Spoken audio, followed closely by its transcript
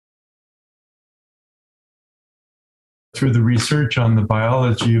through the research on the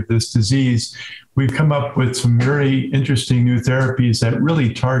biology of this disease, we've come up with some very interesting new therapies that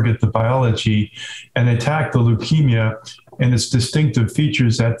really target the biology and attack the leukemia and its distinctive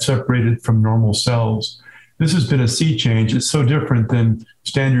features that separate it from normal cells. This has been a sea change. It's so different than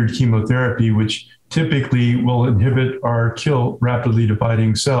standard chemotherapy, which typically will inhibit or kill rapidly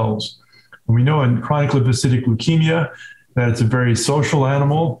dividing cells. And we know in chronic lymphocytic leukemia that it's a very social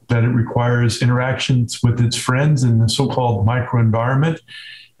animal, that it requires interactions with its friends in the so-called microenvironment.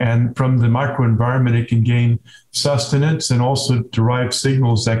 And from the microenvironment, it can gain sustenance and also derive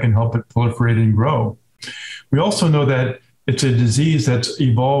signals that can help it proliferate and grow. We also know that it's a disease that's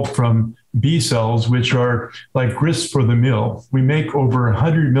evolved from B cells, which are like grist for the mill. We make over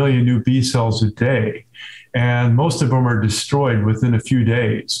 100 million new B cells a day, and most of them are destroyed within a few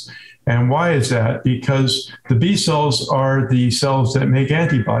days. And why is that? Because the B cells are the cells that make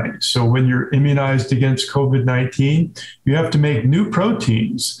antibodies. So when you're immunized against COVID-19, you have to make new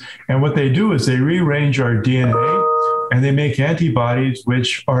proteins. And what they do is they rearrange our DNA and they make antibodies,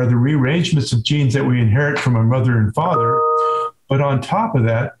 which are the rearrangements of genes that we inherit from our mother and father. But on top of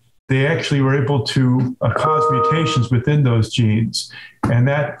that, they actually were able to cause mutations within those genes. And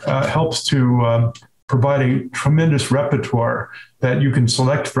that helps to provide a tremendous repertoire that you can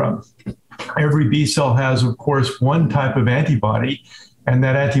select from. Every B cell has, of course, one type of antibody, and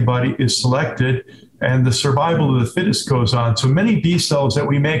that antibody is selected, and the survival of the fittest goes on. So many B cells that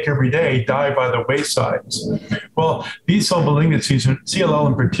we make every day die by the waysides. Well, B cell malignancies, CLL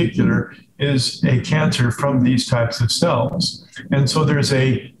in particular, is a cancer from these types of cells. And so there's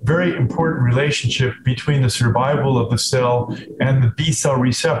a very important relationship between the survival of the cell and the B cell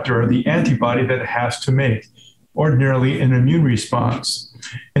receptor, or the antibody that it has to make, ordinarily an immune response.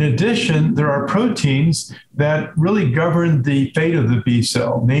 In addition, there are proteins that really govern the fate of the B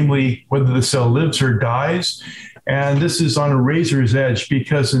cell, namely whether the cell lives or dies. And this is on a razor's edge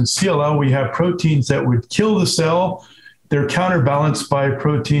because in CLL, we have proteins that would kill the cell. They're counterbalanced by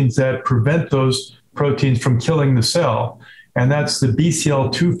proteins that prevent those proteins from killing the cell. And that's the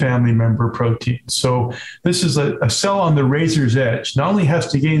BCL2 family member protein. So this is a cell on the razor's edge. Not only has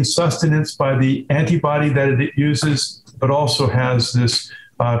to gain sustenance by the antibody that it uses, but also has this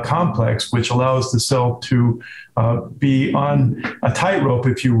complex, which allows the cell to be on a tightrope,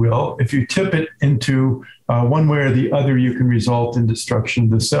 if you will. If you tip it into one way or the other, you can result in destruction of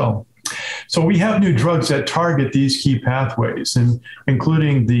the cell. So we have new drugs that target these key pathways, and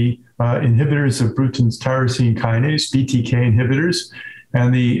including the inhibitors of Bruton's tyrosine kinase, BTK inhibitors.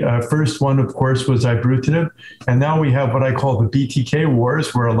 And the first one, of course, was Ibrutinib. And now we have what I call the BTK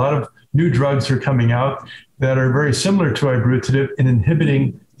wars, where a lot of new drugs are coming out that are very similar to Ibrutinib in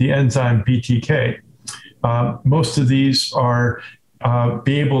inhibiting the enzyme BTK. Most of these are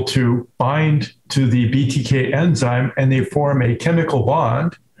be able to bind to the BTK enzyme, and they form a chemical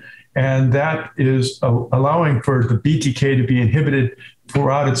bond. And that is allowing for the BTK to be inhibited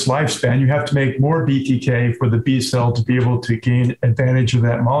throughout its lifespan. You have to make more BTK for the B cell to be able to gain advantage of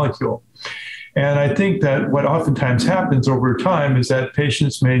that molecule. And I think that what oftentimes happens over time is that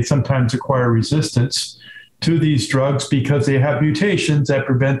patients may sometimes acquire resistance to these drugs because they have mutations that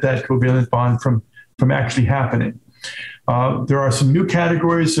prevent that covalent bond from actually happening. There are some new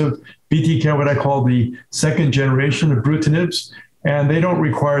categories of BTK, what I call the second generation of Ibrutinibs, and they don't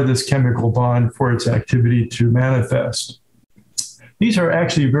require this chemical bond for its activity to manifest. These are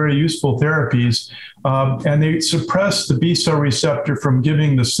actually very useful therapies, and they suppress the B cell receptor from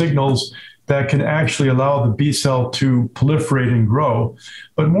giving the signals that can actually allow the B cell to proliferate and grow.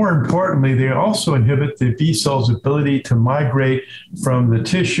 But more importantly, they also inhibit the B cell's ability to migrate from the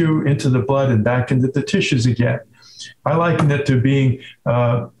tissue into the blood and back into the tissues again. I liken it to being,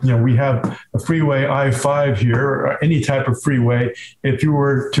 we have a freeway I-5 here, or any type of freeway. If you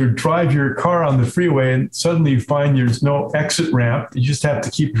were to drive your car on the freeway and suddenly you find there's no exit ramp, you just have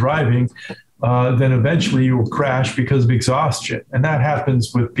to keep driving, then eventually you will crash because of exhaustion. And that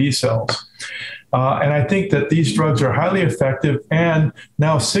happens with B cells. And I think that these drugs are highly effective, and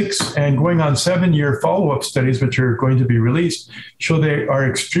now 6 and going on 7-year follow-up studies, which are going to be released, show they are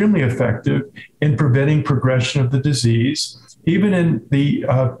extremely effective in preventing progression of the disease, even in the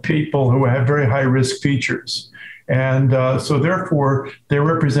people who have very high-risk features. And so therefore, they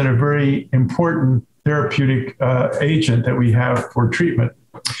represent a very important therapeutic agent that we have for treatment.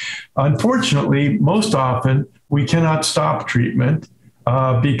 Unfortunately, most often, we cannot stop treatment.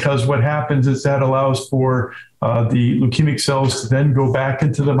 Because what happens is that allows for the leukemic cells to then go back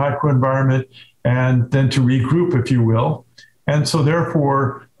into the microenvironment and then to regroup, if you will. And so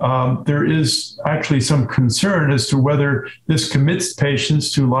therefore, there is actually some concern as to whether this commits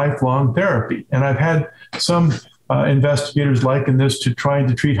patients to lifelong therapy. And I've had some investigators liken this to trying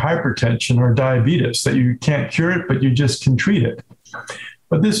to treat hypertension or diabetes, that you can't cure it, but you just can treat it.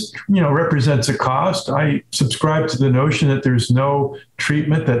 But this, represents a cost. I subscribe to the notion that there's no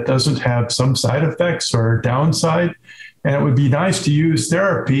treatment that doesn't have some side effects or downside. And it would be nice to use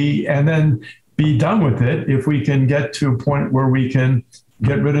therapy and then be done with it if we can get to a point where we can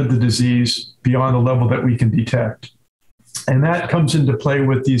get rid of the disease beyond the level that we can detect. And that comes into play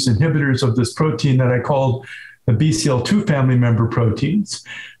with these inhibitors of this protein that I called the BCL2 family member proteins.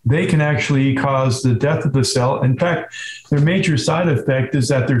 They can actually cause the death of the cell. In fact, their major side effect is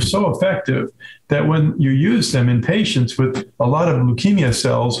that they're so effective that when you use them in patients with a lot of leukemia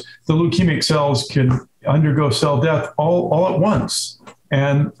cells, the leukemic cells can undergo cell death all at once.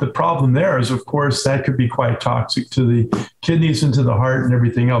 And the problem there is, of course, that could be quite toxic to the kidneys and to the heart and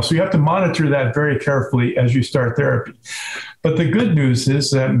everything else. So you have to monitor that very carefully as you start therapy. But the good news is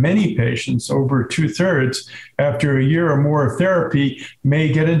that many patients, over 2/3, after a year or more of therapy,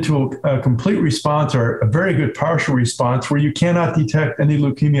 may get into a complete response or a very good partial response where you cannot detect any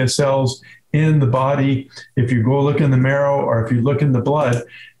leukemia cells in the body if you go look in the marrow or if you look in the blood,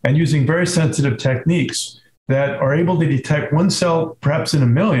 and using very sensitive techniques that are able to detect one cell, perhaps in a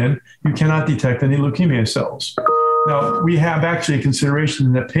million, you cannot detect any leukemia cells. Now, we have actually a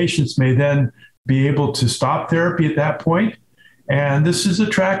consideration that patients may then be able to stop therapy at that point. And this is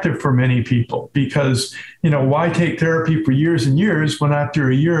attractive for many people because, why take therapy for years and years when after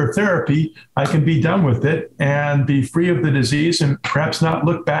a year of therapy, I can be done with it and be free of the disease and perhaps not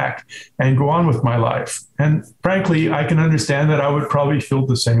look back and go on with my life. And frankly, I can understand that I would probably feel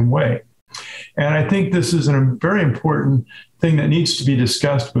the same way. And I think this is a very important thing that needs to be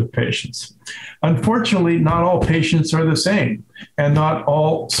discussed with patients. Unfortunately, not all patients are the same, and not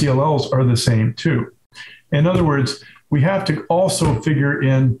all CLLs are the same too. In other words, we have to also figure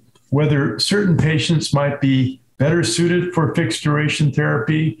in whether certain patients might be better suited for fixed duration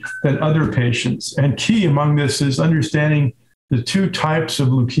therapy than other patients. And key among this is understanding the two types of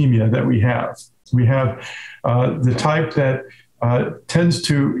leukemia that we have. We have the type that tends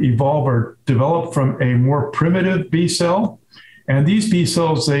to evolve or develop from a more primitive B cell. And these B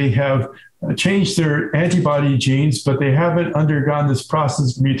cells, they have changed their antibody genes, but they haven't undergone this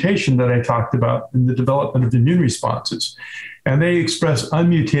process of mutation that I talked about in the development of the immune responses. And they express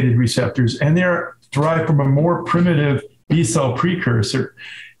unmutated receptors, and they're derived from a more primitive B cell precursor.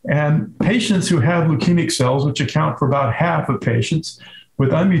 And patients who have leukemic cells, which account for about half of patients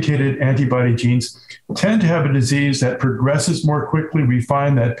with unmutated antibody genes, tend to have a disease that progresses more quickly. We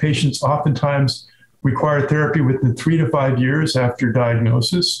find that patients oftentimes require therapy within 3 to 5 years after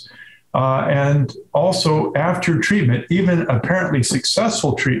diagnosis. And also after treatment, even apparently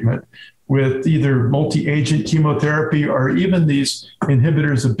successful treatment with either multi-agent chemotherapy or even these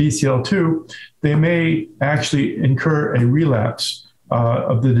inhibitors of BCL2, they may actually incur a relapse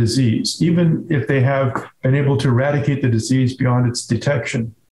of the disease, even if they have been able to eradicate the disease beyond its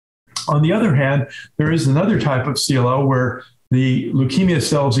detection. On the other hand, there is another type of CLL where the leukemia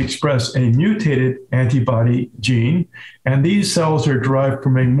cells express a mutated antibody gene, and these cells are derived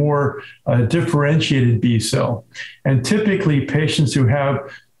from a more differentiated B cell. And typically, patients who have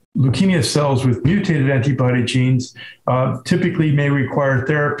leukemia cells with mutated antibody genes typically may require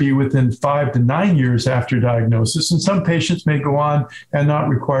therapy within 5 to 9 years after diagnosis, and some patients may go on and not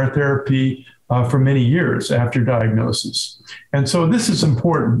require therapy for many years after diagnosis. And so this is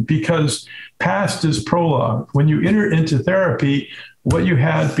important because past is prologue. When you enter into therapy, what you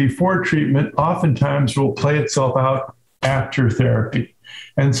had before treatment oftentimes will play itself out after therapy.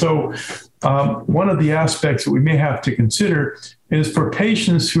 And so one of the aspects that we may have to consider is for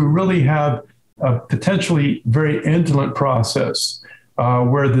patients who really have a potentially very indolent process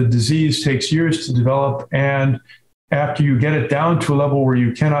where the disease takes years to develop, and after you get it down to a level where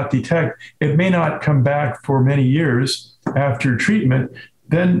you cannot detect, it may not come back for many years after treatment,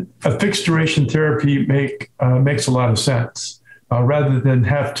 then a fixed duration therapy makes a lot of sense rather than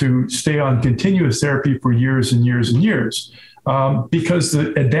have to stay on continuous therapy for years and years and years. Because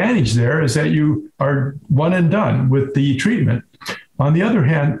the advantage there is that you are one and done with the treatment. On the other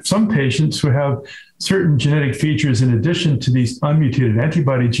hand, some patients who have certain genetic features in addition to these unmutated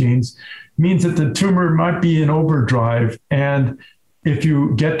antibody genes means that the tumor might be in overdrive. And if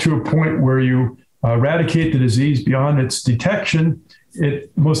you get to a point where you eradicate the disease beyond its detection,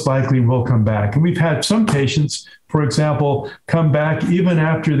 it most likely will come back. And we've had some patients, for example, come back even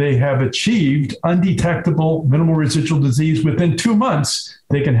after they have achieved undetectable minimal residual disease. Within 2 months,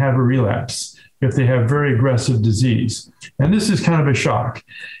 they can have a relapse if they have very aggressive disease. And this is kind of a shock.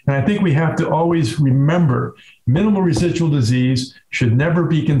 And I think we have to always remember minimal residual disease should never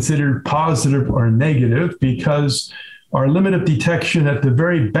be considered positive or negative because our limit of detection at the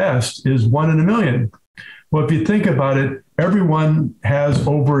very best is 1 in a million. Well, if you think about it, everyone has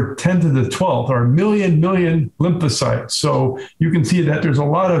over 10 to the 12th or million lymphocytes. So you can see that there's a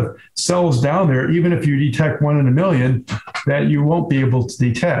lot of cells down there, even if you detect 1 in a million, that you won't be able to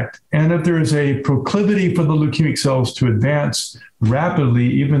detect. And if there is a proclivity for the leukemic cells to advance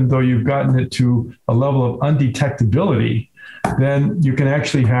rapidly, even though you've gotten it to a level of undetectability, then you can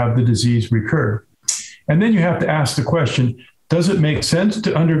actually have the disease recur. And then you have to ask the question, does it make sense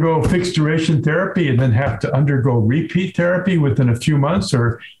to undergo fixed duration therapy and then have to undergo repeat therapy within a few months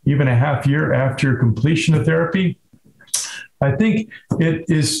or even a half year after completion of therapy? I think it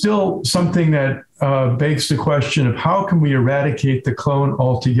is still something that begs the question of how can we eradicate the clone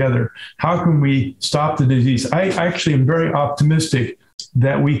altogether? How can we stop the disease? I actually am very optimistic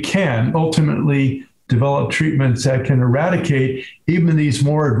that we can ultimately develop treatments that can eradicate even these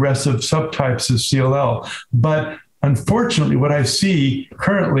more aggressive subtypes of CLL. But unfortunately, what I see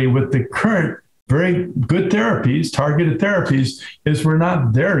currently with the current very good therapies, targeted therapies, is we're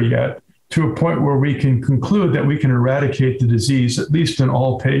not there yet to a point where we can conclude that we can eradicate the disease, at least in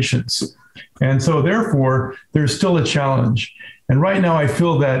all patients. And so therefore, there's still a challenge. And right now, I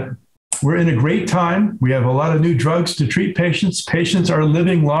feel that we're in a great time. We have a lot of new drugs to treat patients. Patients are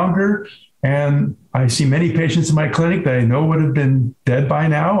living longer. And I see many patients in my clinic that I know would have been dead by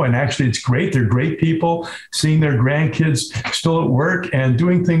now. And actually, it's great. They're great people, seeing their grandkids still at work and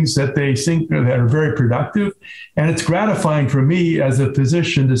doing things that they think that are very productive. And it's gratifying for me as a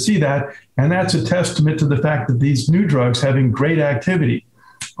physician to see that. And that's a testament to the fact that these new drugs having great activity.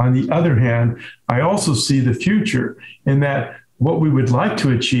 On the other hand, I also see the future in that what we would like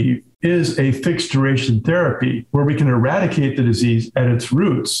to achieve is a fixed duration therapy where we can eradicate the disease at its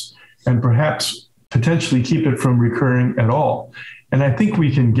roots and perhaps potentially keep it from recurring at all. And I think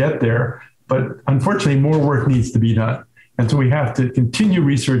we can get there, but unfortunately, more work needs to be done. And so we have to continue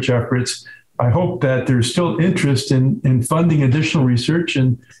research efforts. I hope that there's still interest in funding additional research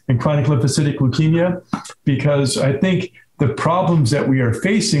in chronic lymphocytic leukemia, because I think the problems that we are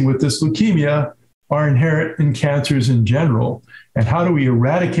facing with this leukemia are inherent in cancers in general. And how do we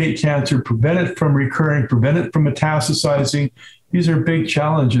eradicate cancer, prevent it from recurring, prevent it from metastasizing? These are big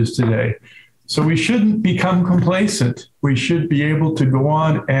challenges today. So we shouldn't become complacent. We should be able to go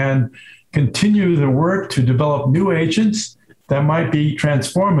on and continue the work to develop new agents that might be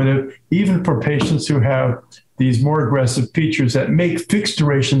transformative, even for patients who have these more aggressive features that make fixed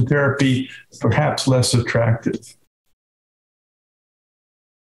duration therapy perhaps less attractive.